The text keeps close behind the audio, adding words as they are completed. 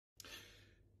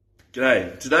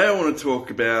G'day. Today I want to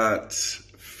talk about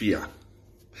fear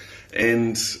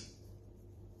and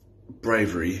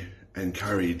bravery and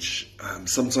courage.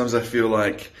 Sometimes I feel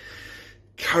like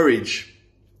courage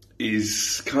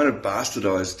is kind of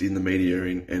bastardized in the media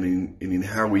and in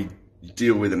how we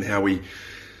deal with and how we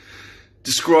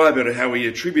describe it or how we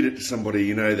attribute it to somebody.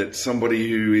 You know, that somebody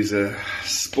who is a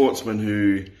sportsman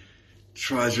who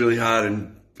tries really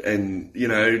hard and you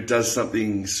know, does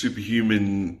something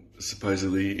superhuman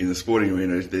supposedly in the sporting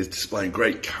arena, they're displaying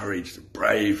great courage, a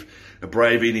brave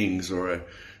innings or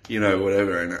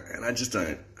whatever. And I just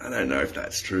don't know if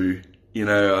that's true. You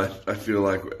know, I feel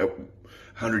like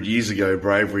 100 years ago,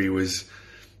 bravery was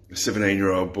a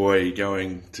 17-year-old boy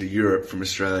going to Europe from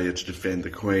Australia to defend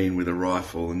the Queen with a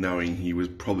rifle and knowing he was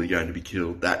probably going to be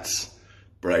killed. That's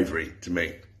bravery to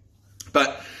me.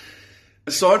 But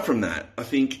aside from that, I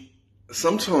think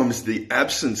sometimes the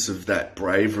absence of that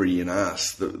bravery in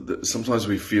us, that sometimes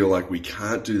we feel like we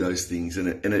can't do those things, and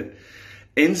it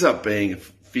ends up being a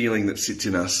feeling that sits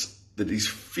in us that is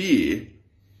fear,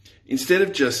 instead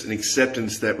of just an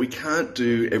acceptance that we can't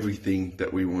do everything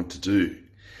that we want to do.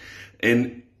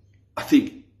 And I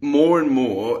think more and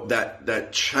more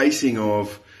that chasing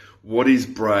of what is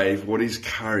brave, what is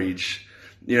courage,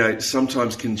 you know,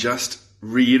 sometimes can just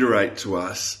reiterate to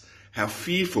us how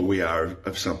fearful we are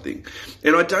of something.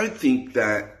 And I don't think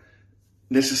that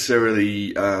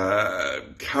necessarily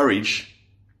courage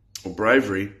or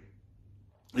bravery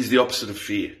is the opposite of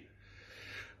fear.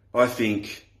 I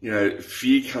think, you know,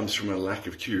 fear comes from a lack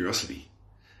of curiosity.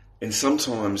 And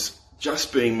sometimes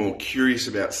just being more curious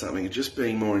about something, just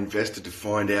being more invested to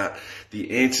find out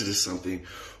the answer to something,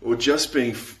 or just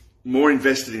being more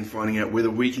invested in finding out whether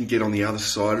we can get on the other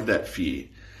side of that fear,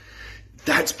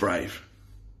 that's brave.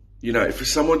 You know, for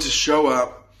someone to show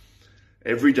up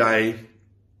every day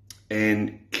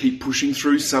and keep pushing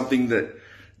through something that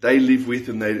they live with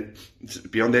and it's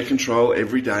beyond their control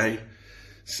every day,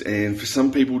 and for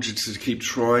some people just to keep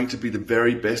trying to be the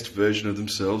very best version of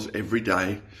themselves every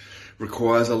day,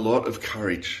 requires a lot of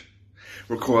courage,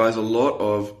 requires a lot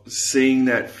of seeing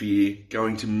that fear,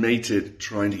 going to meet it,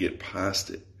 trying to get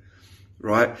past it,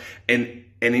 right? And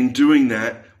in doing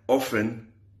that,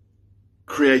 often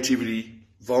creativity,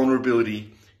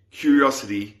 vulnerability,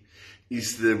 curiosity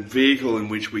is the vehicle in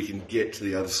which we can get to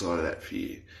the other side of that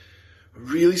fear. I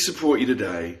really support you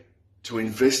today to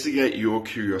investigate your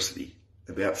curiosity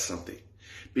about something.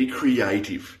 Be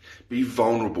creative, be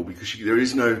vulnerable, because there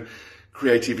is no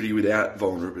creativity without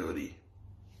vulnerability.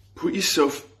 Put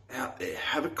yourself out there,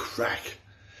 have a crack.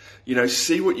 You know,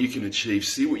 see what you can achieve,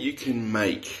 see what you can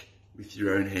make with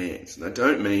your own hands. And I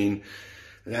don't mean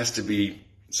it has to be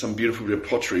some beautiful bit of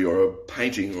pottery or a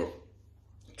painting or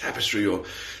tapestry or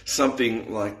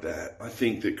something like that. I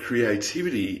think that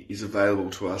creativity is available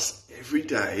to us every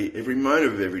day, every moment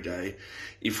of every day,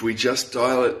 if we just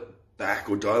dial it back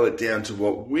or dial it down to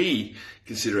what we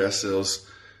consider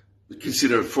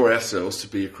for ourselves to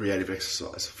be a creative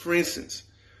exercise. For instance,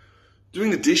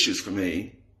 doing the dishes for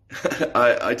me,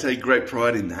 I take great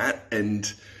pride in that,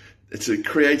 and it's a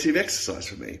creative exercise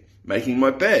for me. Making my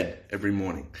bed every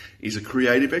morning is a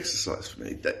creative exercise for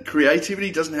me. That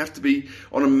creativity doesn't have to be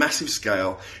on a massive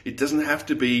scale. It doesn't have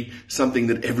to be something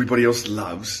that everybody else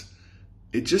loves.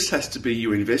 It just has to be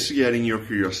you investigating your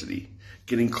curiosity,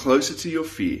 getting closer to your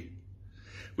fear,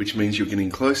 which means you're getting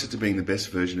closer to being the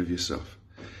best version of yourself.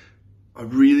 I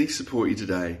really support you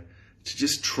today to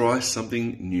just try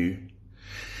something new,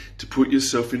 to put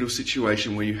yourself into a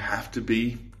situation where you have to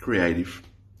be creative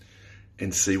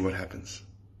and see what happens.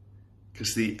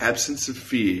 Because the absence of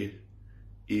fear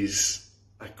is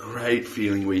a great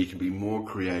feeling where you can be more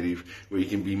creative, where you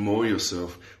can be more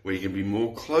yourself, where you can be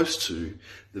more close to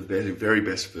the very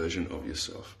best version of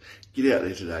yourself. Get out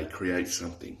there today, create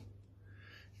something.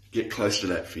 Get close to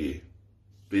that fear.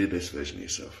 Be the best version of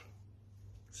yourself.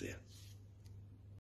 See ya.